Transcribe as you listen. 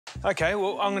OK,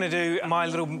 well, I'm going to do my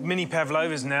little mini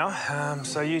pavlovas now.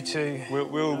 So you two...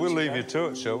 We'll leave you to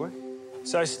it, shall we?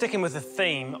 So sticking with the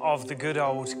theme of the good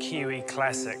old Kiwi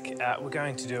classic, we're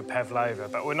going to do a pavlova,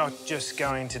 but we're not just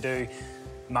going to do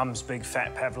Mum's big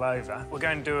fat pavlova. We're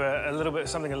going to do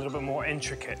something a little bit more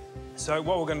intricate. So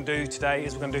what we're going to do today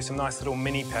is we're going to do some nice little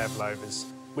mini pavlovas.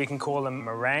 We can call them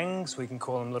meringues, we can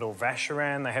call them little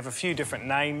vacherin. They have a few different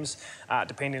names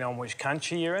depending on which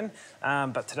country you're in,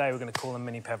 but today we're going to call them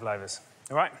mini pavlovas.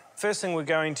 All right, first thing we're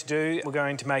going to do, we're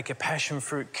going to make a passion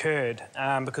fruit curd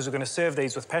because we're going to serve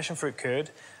these with passion fruit curd.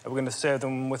 We're going to serve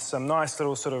them with some nice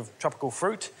little sort of tropical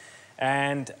fruit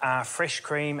and fresh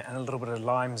cream and a little bit of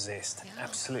lime zest. Yeah.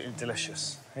 Absolutely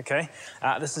delicious, OK?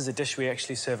 This is a dish we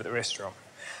actually serve at the restaurant.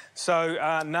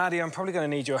 So, Nadia, I'm probably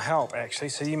going to need your help, actually,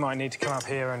 so you might need to come up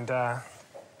here and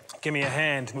give me a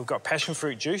hand. We've got passion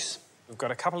fruit juice, we've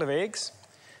got a couple of eggs,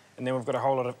 and then we've got a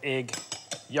whole lot of egg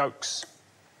yolks.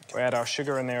 We'll add our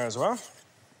sugar in there as well.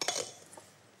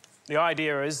 The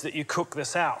idea is that you cook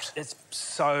this out. It's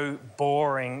so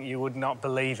boring, you would not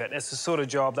believe it. It's the sort of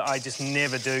job that I just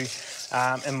never do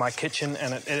in my kitchen,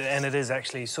 and it is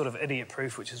actually sort of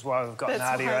idiot-proof, which is why we've got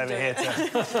Nadia over here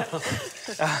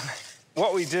to...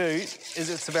 What we do is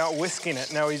it's about whisking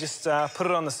it. Now, we just put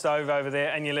it on the stove over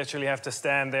there and you literally have to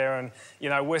stand there and, you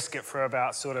know, whisk it for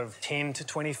about sort of 10 to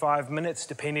 25 minutes,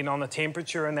 depending on the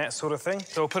temperature and that sort of thing.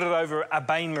 So we'll put it over a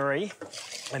bain-marie.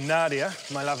 And Nadia,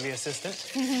 my lovely assistant,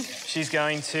 she's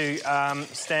going to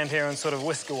stand here and sort of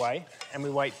whisk away, and we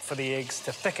wait for the eggs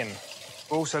to thicken.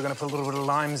 We're also going to put a little bit of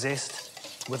lime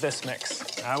zest with this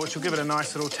mix, which will give it a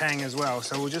nice little tang as well.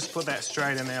 So we'll just put that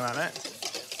straight in there like that.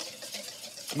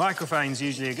 Microphone's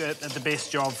usually the best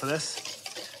job for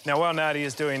this. Now, while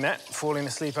Nadia's doing that, falling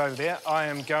asleep over there, I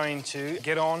am going to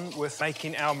get on with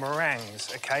making our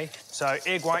meringues, OK? So,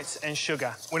 egg whites and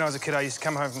sugar. When I was a kid, I used to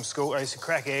come home from school, I used to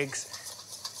crack egg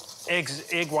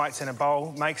whites in a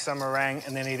bowl, make some meringue,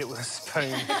 and then eat it with a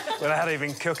spoon without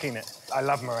even cooking it. I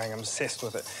love meringue, I'm obsessed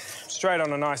with it. Straight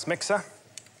on a nice mixer,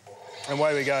 and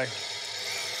away we go.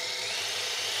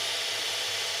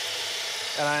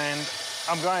 And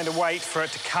I'm going to wait for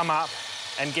it to come up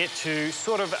and get to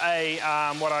sort of a,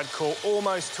 what I'd call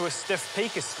almost to a stiff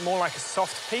peak. It's more like a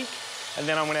soft peak. And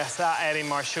then I'm going to start adding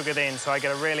my sugar then, so I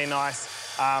get a really nice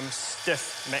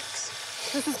stiff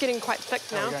mix. This is getting quite thick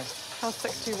now. How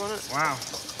thick do you want it? Wow.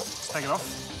 Let's take it off.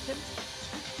 Yep.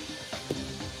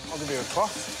 I'll give you a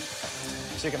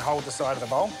cloth so you can hold the side of the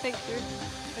bowl. Thank you.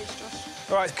 Thanks, Josh.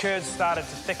 All right, the curd started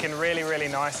to thicken really, really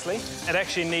nicely. It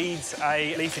actually needs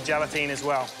a leaf of gelatine as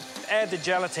well. Add the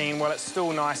gelatine while it's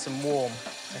still nice and warm,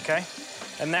 OK?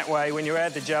 And that way, when you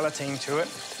add the gelatine to it,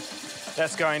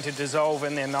 that's going to dissolve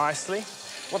in there nicely.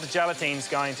 What the gelatine's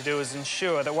going to do is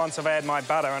ensure that once I've added my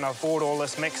butter and I've brought all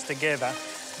this mix together,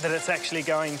 that it's actually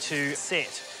going to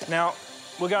set. Now,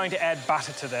 we're going to add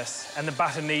butter to this, and the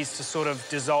butter needs to sort of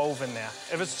dissolve in there.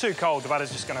 If it's too cold, the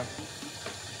butter's just going to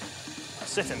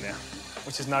sit in there,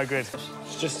 which is no good.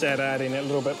 Just start adding it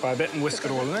little bit by bit and whisk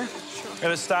it all in there. If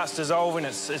it starts dissolving,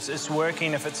 it's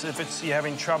working. If you're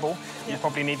having trouble, you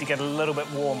probably need to get a little bit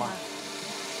warmer.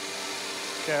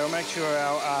 OK, we'll make sure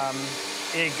our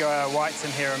egg whites in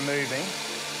here are moving.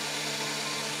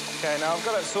 OK, now I've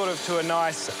got it sort of to a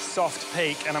nice soft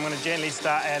peak, and I'm going to gently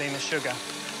start adding the sugar.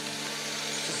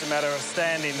 It's just a matter of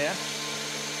standing there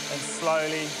and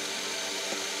slowly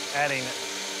adding it.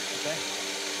 OK.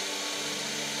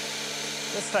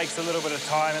 This takes a little bit of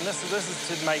time, and this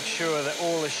is to make sure that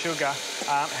all the sugar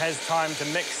has time to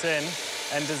mix in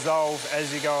and dissolve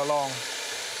as you go along.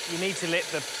 You need to let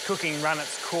the cooking run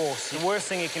its course. The worst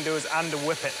thing you can do is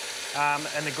under-whip it,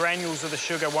 and the granules of the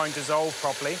sugar won't dissolve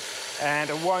properly, and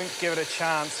it won't give it a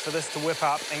chance for this to whip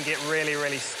up and get really,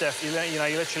 really stiff. You know,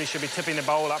 you literally should be tipping the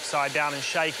bowl upside down and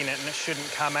shaking it, and it shouldn't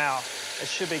come out. It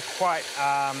should be quite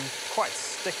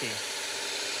sticky.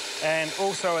 And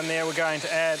also in there, we're going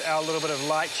to add our little bit of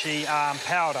lychee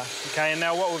powder, OK? And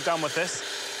now what we've done with this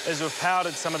is we've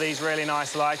powdered some of these really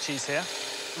nice lychees here.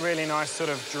 Really nice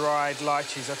sort of dried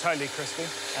lychees. They're totally crispy.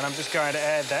 And I'm just going to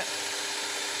add that.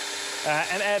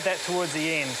 And add that towards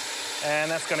the end. And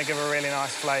that's going to give a really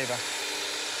nice flavour.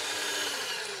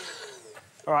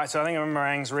 All right, so I think our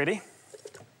meringue's ready.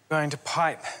 We're going to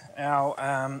pipe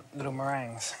our little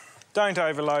meringues. Don't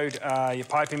overload your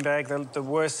piping bag. The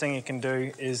worst thing you can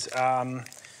do is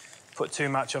put too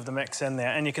much of the mix in there.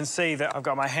 And you can see that I've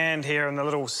got my hand here, and the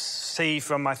little C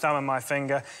from my thumb and my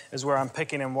finger is where I'm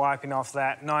picking and wiping off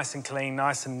that. Nice and clean,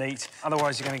 nice and neat.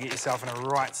 Otherwise, you're going to get yourself in a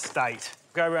right state.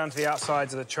 Go around to the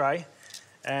outsides of the tray,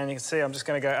 and you can see I'm just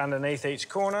going to go underneath each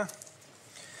corner.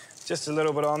 Just a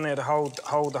little bit on there to hold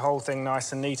the whole thing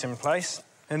nice and neat in place.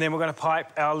 And then we're going to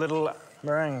pipe our little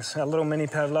meringues, our little mini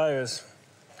pavlovas.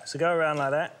 So go around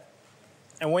like that.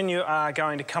 And when you are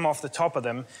going to come off the top of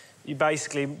them, you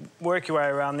basically work your way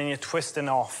around, then you're twisting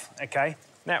off, OK?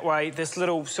 That way, this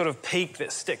little sort of peak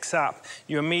that sticks up,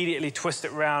 you immediately twist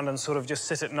it round and sort of just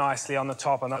sit it nicely on the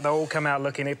top, and they'll all come out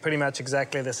looking pretty much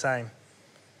exactly the same.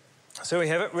 So we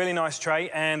have it, really nice tray,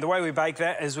 and the way we bake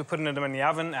that is we're putting them in the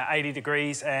oven at 80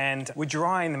 degrees and we're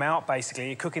drying them out, basically.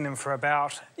 You're cooking them for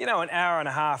about, you know, an hour and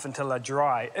a half until they're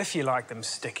dry. If you like them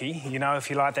sticky, you know, if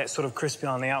you like that sort of crispy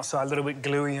on the outside, a little bit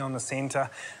gluey on the centre,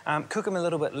 cook them a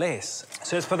little bit less.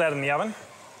 So let's put that in the oven.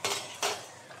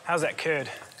 How's that curd?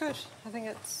 Good. I think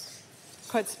it's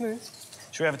quite smooth.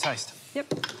 Should we have a taste?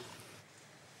 Yep.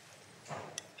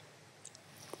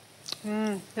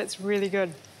 That's really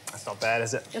good. That's not bad,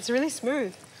 is it? It's really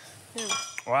smooth. Yeah.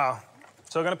 Wow.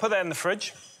 So we're going to put that in the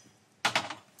fridge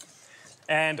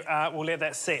and we'll let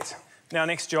that set. Now,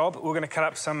 next job, we're going to cut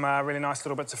up some really nice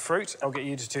little bits of fruit. I'll get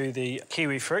you to do the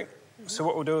kiwi fruit. So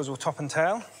what we'll do is we'll top and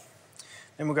tail.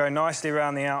 Then we'll go nicely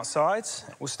around the outsides.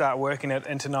 We'll start working it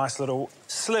into nice little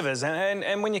slivers.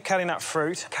 And when you're cutting up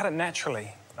fruit, cut it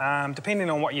naturally. Depending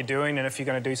on what you're doing and if you're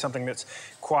going to do something that's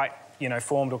quite, you know,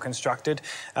 formed or constructed,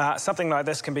 something like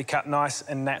this can be cut nice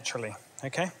and naturally,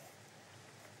 OK?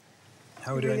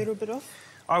 How are we doing? A little bit off?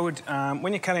 I would,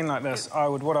 when you're cutting like this,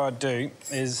 what I'd do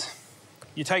is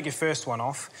you take your first one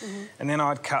off and then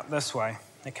I'd cut this way,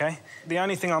 OK? The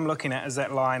only thing I'm looking at is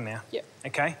that line there,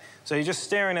 OK? So you're just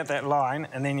staring at that line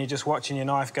and then you're just watching your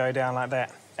knife go down like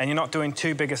that. And you're not doing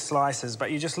too big a slices, but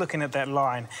you're just looking at that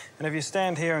line. And if you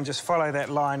stand here and just follow that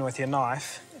line with your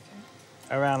knife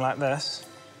around like this,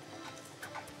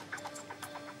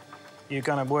 you're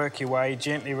going to work your way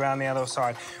gently around the other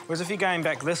side. Whereas if you're going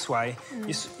back this way,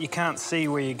 you can't see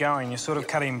where you're going. You're sort of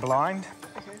cutting blind.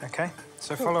 OK?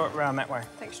 So follow it around that way.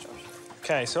 Thanks, Josh.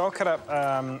 OK, so I'll cut up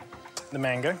the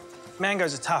mango.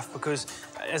 Mangoes are tough because,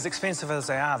 as expensive as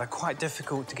they are, they're quite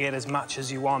difficult to get as much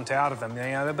as you want out of them. You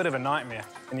know, they're a bit of a nightmare.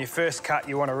 In your first cut,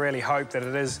 you want to really hope that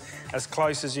it is as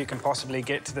close as you can possibly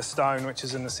get to the stone, which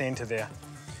is in the centre there.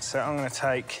 So I'm going to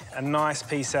take a nice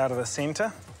piece out of the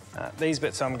centre. These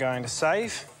bits I'm going to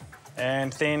save,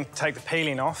 and then take the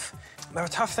peeling off. They're a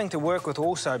tough thing to work with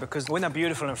also because when they're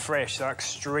beautiful and fresh, they're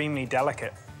extremely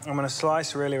delicate. I'm going to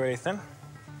slice really, really thin.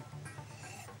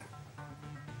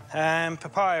 And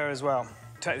papaya as well.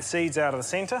 Take the seeds out of the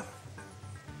centre.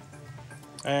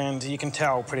 And you can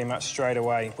tell pretty much straight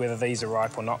away whether these are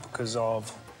ripe or not because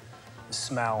of the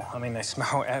smell. I mean, they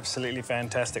smell absolutely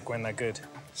fantastic when they're good.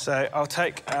 So I'll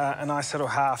take a nice little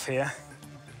half here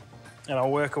and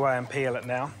I'll work away and peel it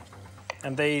now.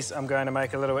 And these I'm going to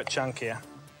make a little bit chunkier.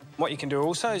 What you can do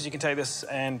also is you can take this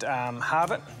and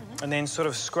halve it and then sort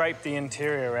of scrape the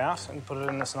interior out and put it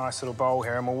in this nice little bowl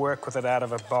here and we'll work with it out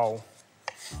of a bowl.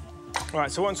 Right,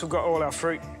 so once we've got all our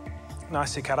fruit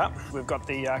nicely cut up, we've got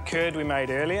the curd we made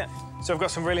earlier. So I've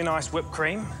got some really nice whipped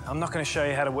cream. I'm not going to show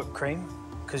you how to whip cream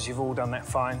because you've all done that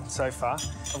fine so far.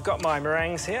 I've got my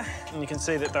meringues here, and you can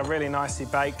see that they're really nicely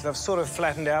baked. They've sort of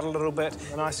flattened out a little bit.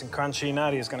 They're nice and crunchy.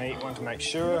 Nadia's going to eat one to make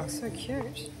sure. So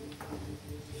cute.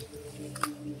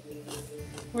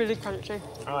 Really crunchy.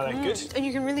 Oh, they're good. And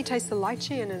you can really taste the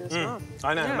lychee in it as well.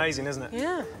 I know, amazing, isn't it?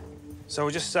 Yeah. So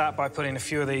we'll just start by putting a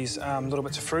few of these little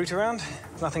bits of fruit around.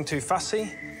 Nothing too fussy.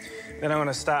 Then I'm going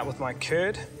to start with my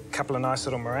curd. A couple of nice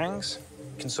little meringues.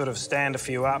 You can sort of stand a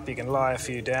few up, you can lie a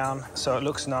few down, so it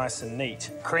looks nice and neat.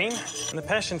 Cream. And the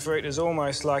passion fruit is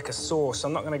almost like a sauce.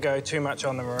 I'm not going to go too much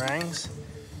on the meringues,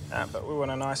 but we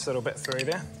want a nice little bit through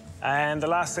there. And the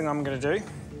last thing I'm going to do,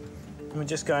 I'm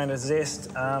just going to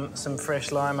zest some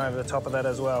fresh lime over the top of that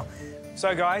as well.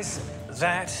 So guys,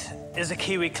 that is a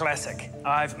Kiwi classic.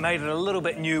 I've made it a little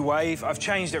bit new wave. I've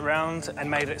changed it around and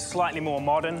made it slightly more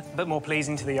modern, a bit more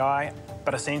pleasing to the eye,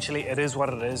 but essentially it is what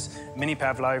it is. Mini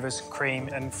pavlovas, cream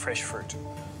and fresh fruit.